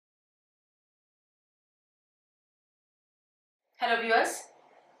Hello viewers.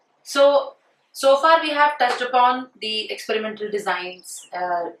 So far we have touched upon the experimental designs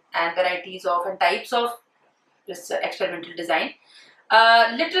and varieties of and types of this experimental design.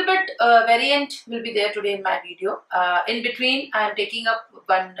 Little bit variant will be there today in my video. In between I am taking up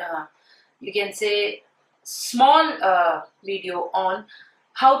one you can say small video on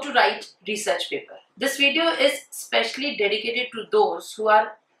how to write research paper. This video is specially dedicated to those who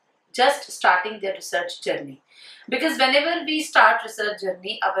are just starting their research journey, because whenever we start research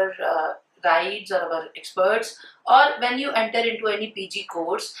journey, our guides or our experts, or when you enter into any PG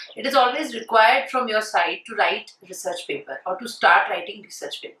course, it is always required from your side to write research paper or to start writing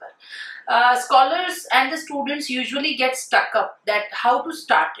research paper. Scholars and the students usually get stuck up that how to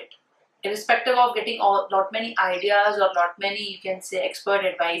start it, irrespective of getting lot many ideas or lot many you can say expert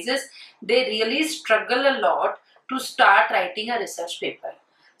advices. They really struggle a lot to start writing a research paper.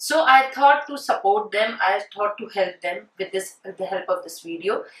 So I thought to support them, I thought to help them with the help of this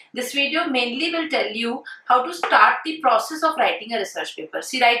video. This video mainly will tell you how to start the process of writing a research paper.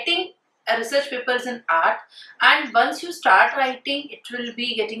 See, writing a research paper is an art, and once you start writing, it will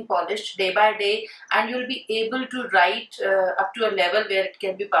be getting polished day by day, and you will be able to write up to a level where it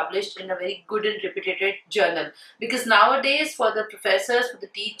can be published in a very good and reputed journal. Because nowadays, for the professors, for the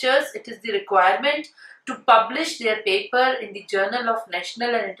teachers, it is the requirement to publish their paper in the journal of national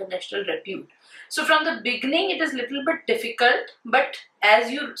and international repute. So from the beginning it is little bit difficult, but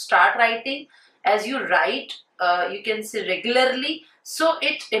as you start writing, as you write you can say regularly, so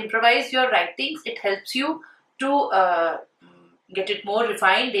it improvises your writings, it helps you to get it more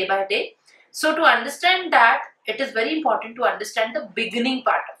refined day by day. So to understand that, it is very important to understand the beginning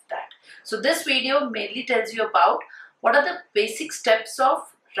part of that. So this video mainly tells you about what are the basic steps of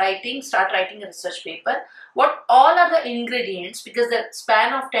start writing a research paper, what all are the ingredients, because the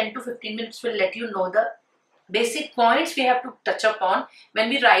span of 10 to 15 minutes will let you know the basic points we have to touch upon when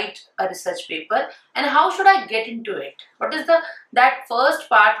we write a research paper, and how should I get into it, what is that first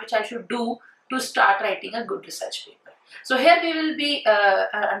part which I should do to start writing a good research paper. So here we will be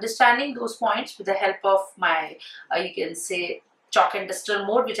understanding those points with the help of my you can say chalk and duster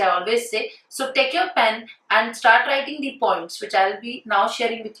mode, which I always say. So take your pen and start writing the points which I will be now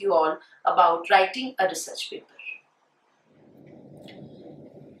sharing with you all about writing a research paper.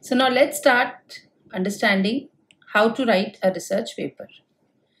 So now let's start understanding how to write a research paper.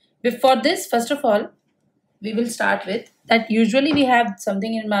 Before this, first of all, we will start with that usually we have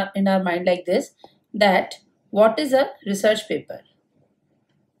something in our mind like this, that what is a research paper?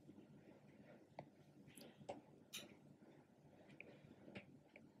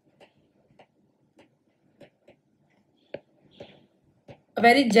 A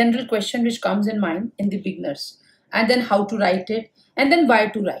very general question which comes in mind in the beginners, and then how to write it, and then why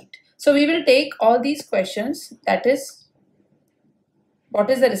to write. So we will take all these questions, that is what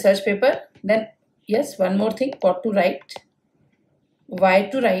is the research paper, then yes, one more thing, what to write, why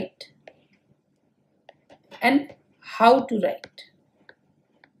to write, and how to write.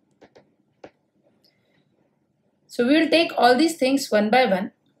 So we will take all these things one by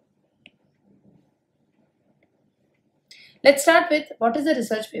one. Let's start with what is a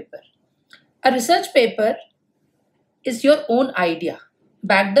research paper. A research paper is your own idea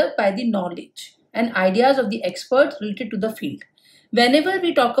backed up by the knowledge and ideas of the experts related to the field. Whenever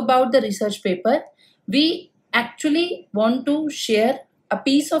we talk about the research paper, we actually want to share a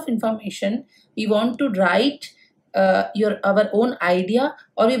piece of information. We want to write our own idea,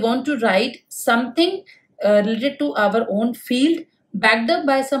 or we want to write something related to our own field, backed up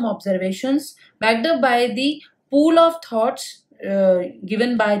by some observations, backed up by the pool of thoughts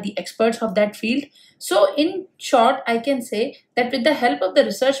given by the experts of that field. So in short, I can say that with the help of the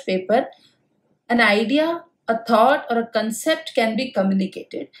research paper, an idea, a thought, or a concept can be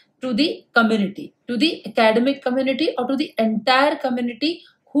communicated to the community, to the academic community, or to the entire community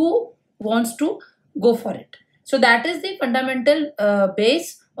who wants to go for it. So that is the fundamental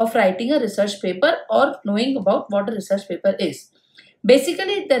base of writing a research paper or knowing about what a research paper is.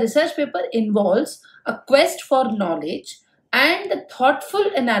 Basically, the research paper involves a quest for knowledge and the thoughtful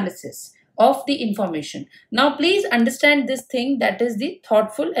analysis of the information. Now, please understand this thing, that is the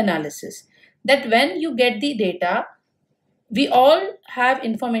thoughtful analysis. That when you get the data, we all have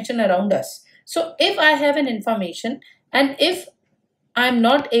information around us. So if I have an information, and if I'm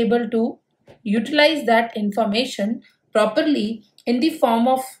not able to utilize that information properly in the form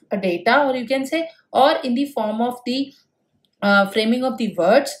of a data, or you can say, or in the form of the framing of the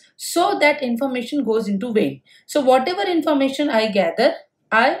words, so that information goes into vain. So whatever information I gather,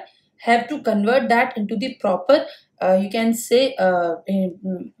 I have to convert that into the proper you can say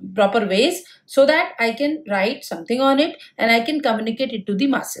proper ways, so that I can write something on it and I can communicate it to the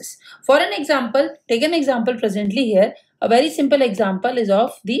masses. For an example, take an example presently here. A very simple example is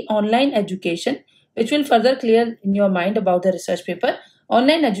of the online education, which will further clear in your mind about the research paper.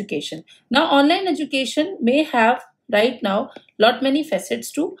 Online education. Now, online education may have right now lot many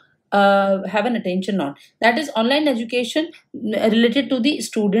facets to have an attention on. That is online education related to the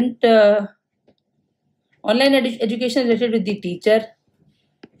student, online education related with the teacher.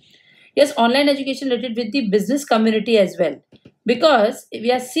 Yes, online education related with the business community as well. Because we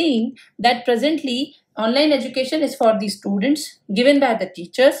are seeing that presently online education is for the students given by the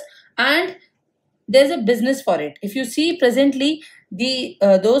teachers, and there's a business for it. If you see presently the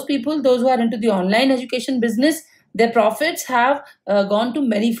those who are into the online education business, their profits have gone to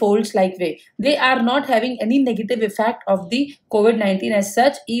many folds like way. They are not having any negative effect of the COVID-19 as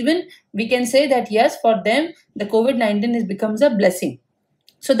such. Even we can say that yes, for them the COVID-19 becomes a blessing.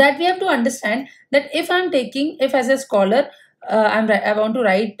 So that we have to understand that if as a scholar, I want to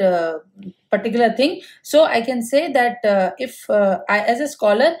write particular thing, so I can say that if I as a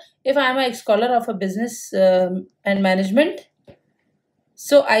scholar, if I am a scholar of a business and management,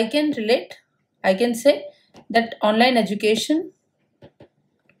 so I can relate, I can say that online education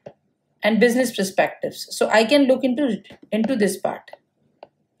and business perspectives. So I can look into this part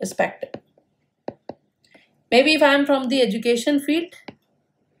perspective. Maybe if I am from the education field,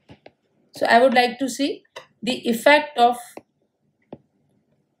 so I would like to see the effect of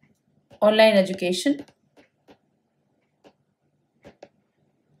online education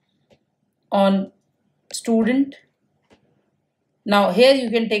on student. Now here you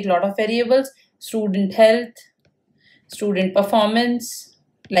can take a lot of variables: student health, student performance,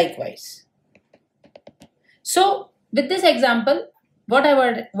 likewise. So with this example, what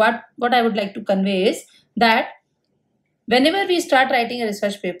I would like to convey is that whenever we start writing a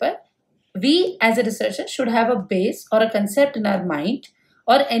research paper, we as a researcher should have a base or a concept in our mind,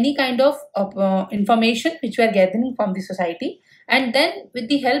 or any kind of information which we are gathering from the society, and then with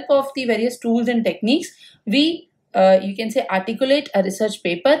the help of the various tools and techniques, we you can say articulate a research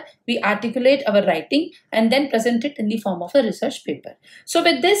paper, we articulate our writing and then present it in the form of a research paper. So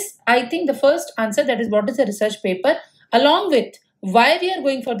with this, I think the first answer, that is what is a research paper, along with why we are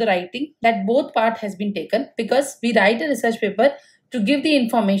going for the writing, that both part has been taken, because we write a research paper to give the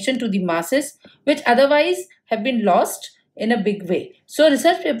information to the masses which otherwise have been lost in a big way. So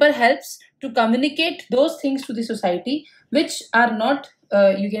research paper helps to communicate those things to the society which are not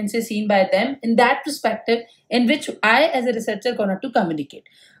you can say seen by them in that perspective in which I as a researcher gonna to communicate.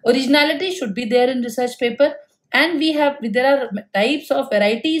 Originality should be there in research paper, and there are types of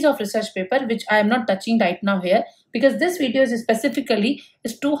varieties of research paper which I am not touching right now here, because this video is specifically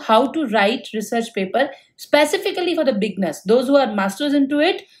as to how to write research paper specifically for the beginners. Those who are masters into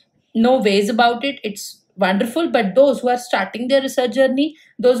it, no ways about it, it's wonderful. But those who are starting their research journey,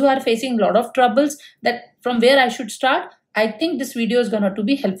 those who are facing a lot of troubles, that from where I should start, I think this video is going to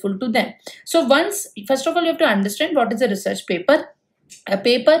be helpful to them. So first of all, you have to understand what is a research paper. A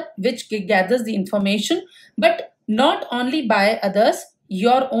paper which gathers the information, but not only by others,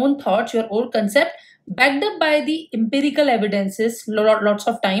 your own thoughts, your own concept, backed up by the empirical evidences lots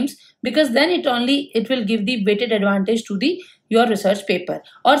of times, because then it will give the weighted advantage to your research paper,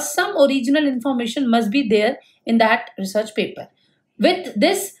 or some original information must be there in that research paper. With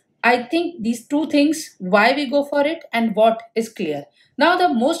this, I think these two things, why we go for it and what is clear. Now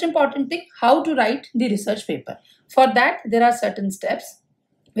the most important thing, how to write the research paper. For that, there are certain steps.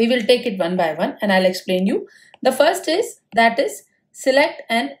 We will take it one by one and I'll explain you. The first is, that is, select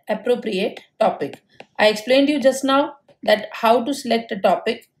an appropriate topic. I explained you just now that how to select a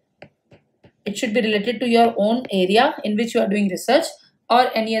topic. It should be related to your own area in which you are doing research, or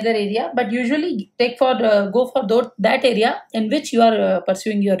any other area, but usually go for that area in which you are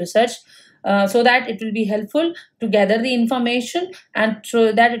pursuing your research, so that it will be helpful to gather the information, and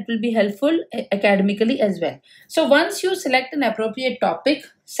so that it will be helpful academically as well. So once you select an appropriate topic,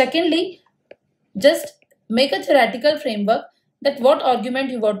 secondly, just make a theoretical framework that what argument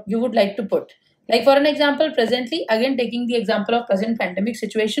you would like to put. Like for an example, presently, again taking the example of present pandemic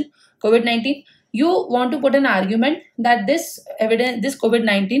situation, COVID-19, you want to put an argument that this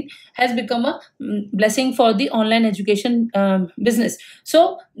COVID-19 has become a blessing for the online education business.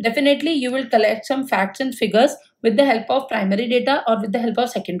 So definitely you will collect some facts and figures with the help of primary data or with the help of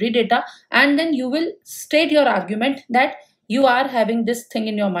secondary data, and then you will state your argument that you are having this thing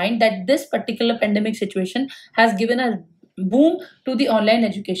in your mind, that this particular pandemic situation has given a boom to the online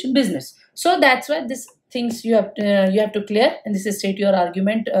education business. So that's why these things you have to clear, and this is state your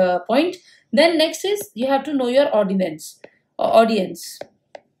argument point. Then next is, you have to know your audience.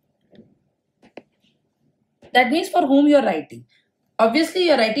 that means for whom you are writing. Obviously,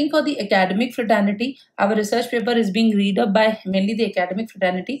 you're writing for the academic fraternity. Our research paper is being read up by mainly the academic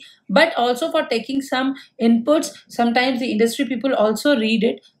fraternity, but also for taking some inputs. Sometimes the industry people also read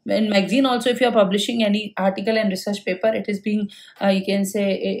it. In magazine also, if you're publishing any article and research paper, it is being, you can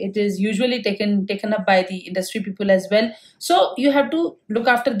say, it is usually taken up by the industry people as well. So you have to look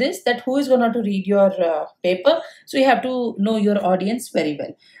after this, that who is going to read your paper. So you have to know your audience very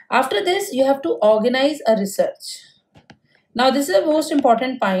well. After this, you have to organize a research. Now, this is the most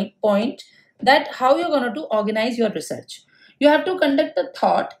important point, that how you're going to organize your research. You have to conduct a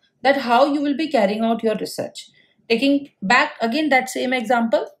thought that how you will be carrying out your research. Taking back again that same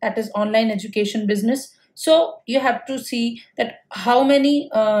example, that is online education business. So you have to see that how many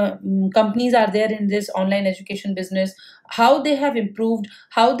companies are there in this online education business, how they have improved,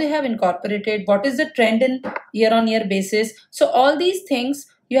 how they have incorporated, what is the trend in year-on-year basis. So all these things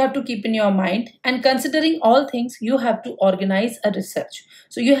you have to keep in your mind, and considering all things, you have to organize a research.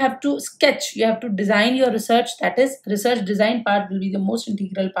 So you have to sketch, you have to design your research. That is, research design part will be the most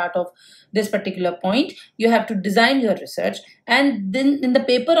integral part of this particular point. You have to design your research, and then in the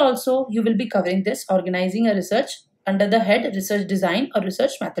paper also you will be covering this, organizing a research under the head research design or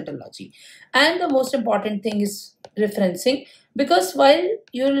research methodology. And the most important thing is referencing, because while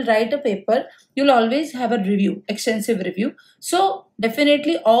you will write a paper, you'll always have a review, extensive review. So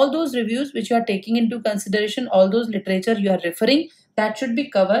definitely all those reviews which you are taking into consideration, all those literature you are referring, that should be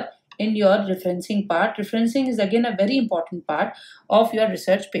covered in your referencing part. Referencing is again a very important part of your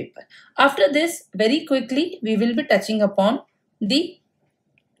research paper. After this, very quickly, we will be touching upon the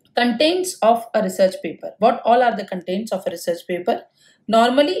contents of a research paper. What all are the contents of a research paper?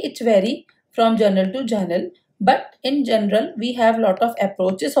 Normally, it vary from journal to journal, but in general, we have lot of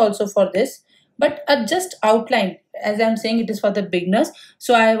approaches also for this. But a just outline, as I'm saying, it is for the beginners.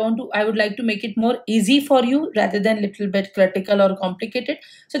 So I would like to make it more easy for you rather than little bit critical or complicated.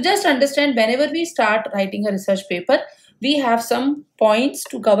 So just understand, whenever we start writing a research paper, we have some points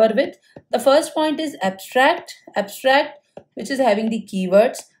to cover with. The first point is abstract, which is having the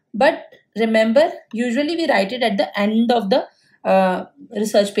keywords. But remember, usually we write it at the end of the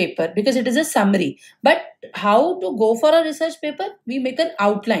research paper because it is a summary. But how to go for a research paper? We make an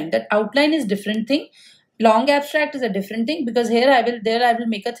outline. That outline is different thing. Long abstract is a different thing, because I will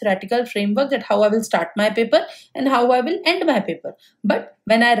make a theoretical framework that how I will start my paper and how I will end my paper. But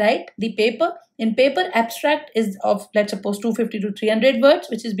when I write the paper, in paper, abstract is of, let's suppose, 250 to 300 words,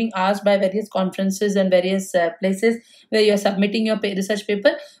 which is being asked by various conferences and various places where you are submitting your research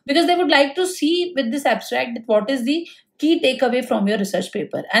paper, because they would like to see with this abstract that what is the key takeaway from your research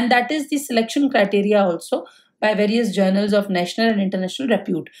paper. And that is the selection criteria also by various journals of national and international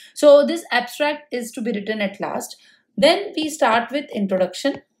repute. So this abstract is to be written at last. Then we start with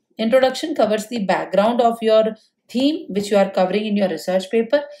introduction. Introduction covers the background of your theme which you are covering in your research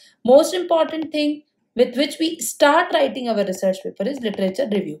paper. Most important thing with which we start writing our research paper is literature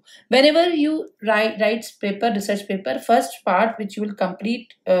review. Whenever you write research paper, first part which you will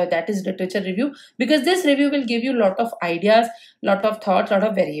complete, that is literature review, because this review will give you lot of ideas, lot of thoughts, lot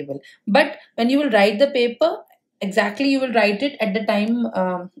of variable. But when you will write the paper, exactly you will write it at the time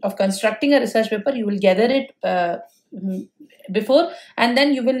of constructing a research paper. You will gather it before, and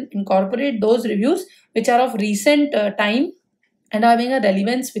then you will incorporate those reviews which are of recent time and having a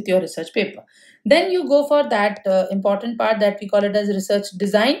relevance with your research paper. Then you go for that important part that we call it as research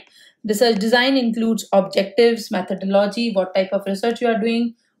design. Research design includes objectives, methodology, what type of research you are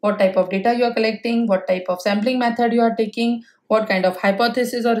doing, what type of data you are collecting, what type of sampling method you are taking, what kind of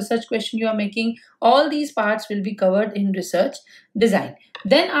hypothesis or research question you are making. All these parts will be covered in research design.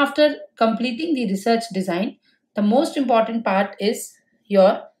 Then after completing the research design, the most important part is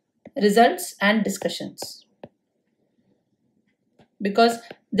your results and discussions, because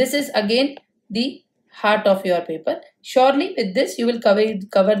this is again the heart of your paper. Surely with this you will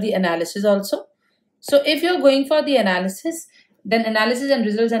cover the analysis also. So if you're going for the analysis, then analysis and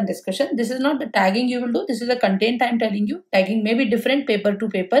results and discussion, this is not the tagging you will do, this is the content I'm telling you. Tagging may be different paper to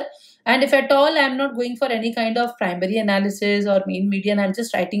paper, and if at all I'm not going for any kind of primary analysis or mean median, I'm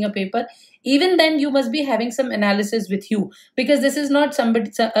just writing a paper, even then you must be having some analysis with you, because this is not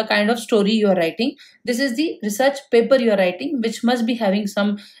a kind of story you are writing. This is the research paper you are writing, which must be having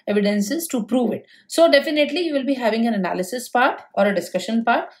some evidences to prove it. So definitely you will be having an analysis part or a discussion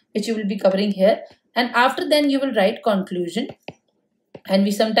part which you will be covering here. And after then you will write conclusion, and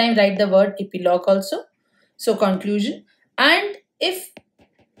we sometimes write the word epilogue also. So conclusion. And if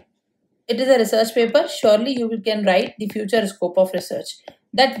it is a research paper, surely you can write the future scope of research.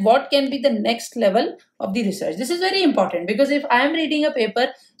 that what can be the next level of the research. This is very important, because if I am reading a paper,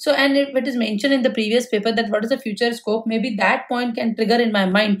 so and if it is mentioned in the previous paper that what is the future scope, maybe that point can trigger in my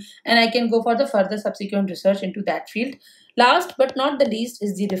mind and I can go for the further subsequent research into that field. Last but not the least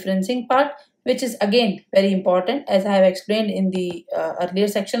is the referencing part, which is again very important, as I have explained in the earlier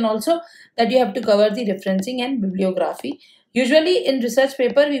section also, that you have to cover the referencing and bibliography. Usually in research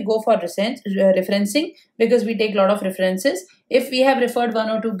paper, we go for referencing, because we take a lot of references. If we have referred one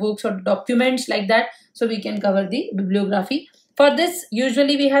or two books or documents like that, so we can cover the bibliography. For this,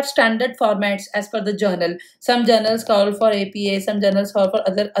 usually we have standard formats as per the journal. Some journals call for APA, some journals call for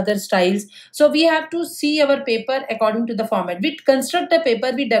other styles. So we have to see our paper according to the format. We construct a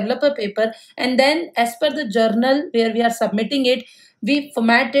paper, we develop a paper, and then as per the journal where we are submitting it, we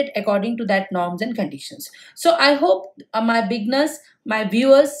format it according to that norms and conditions. So I hope my beginners, my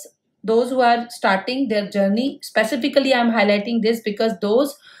viewers, those who are starting their journey, specifically I'm highlighting this because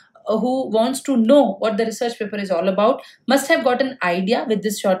those who wants to know what the research paper is all about must have got an idea with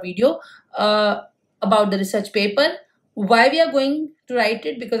this short video about the research paper, why we are going to write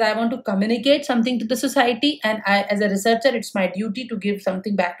it, because I want to communicate something to the society, and I, as a researcher, it's my duty to give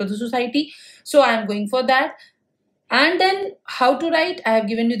something back to the society. So I am going for that. And then how to write, I have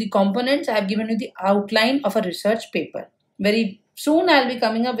given you the components, I have given you the outline of a research paper. Very soon I'll be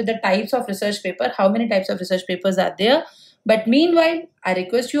coming up with the types of research paper, how many types of research papers are there. But meanwhile, I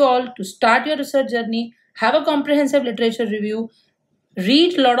request you all to start your research journey, have a comprehensive literature review,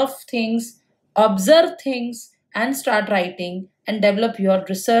 read a lot of things, observe things, and start writing and develop your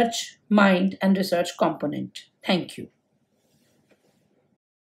research mind and research component. Thank you.